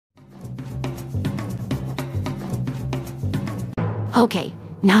Okay,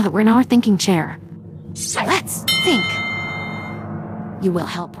 now that we're in our thinking chair, let's think. You will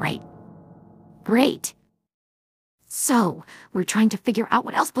help, right? Great. So, we're trying to figure out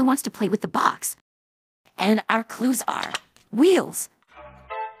what else Blue wants to play with the box. And our clues are wheels,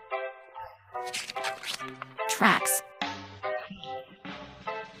 tracks,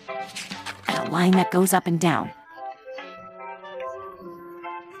 and a line that goes up and down.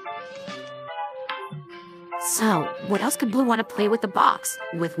 So, what else could Blue want to play with the box?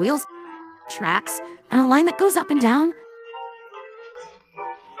 With wheels, tracks, and a line that goes up and down?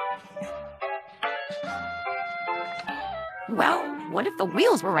 Well, what if the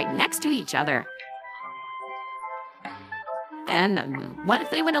wheels were right next to each other? And what if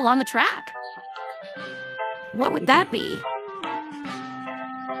they went along the track? What would that be?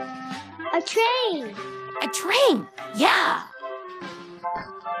 A train! A train! Yeah!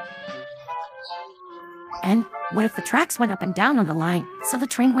 And what if the tracks went up and down on the line, so the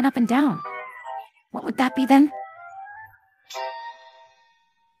train went up and down? What would that be then?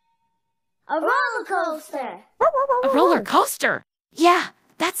 A roller coaster! A roller coaster! Yeah,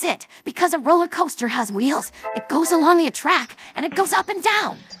 that's it. Because a roller coaster has wheels, it goes along the track, and it goes up and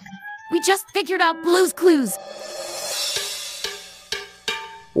down. We just figured out Blue's clues.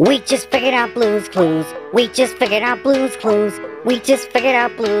 We just figured out Blue's clues. We just figured out Blue's clues. We just figured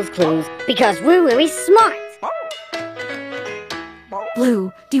out Blue's clues. Because we're really smart.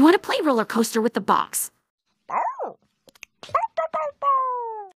 Blue, do you want to play roller coaster with the box?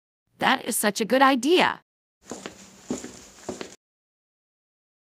 That is such a good idea.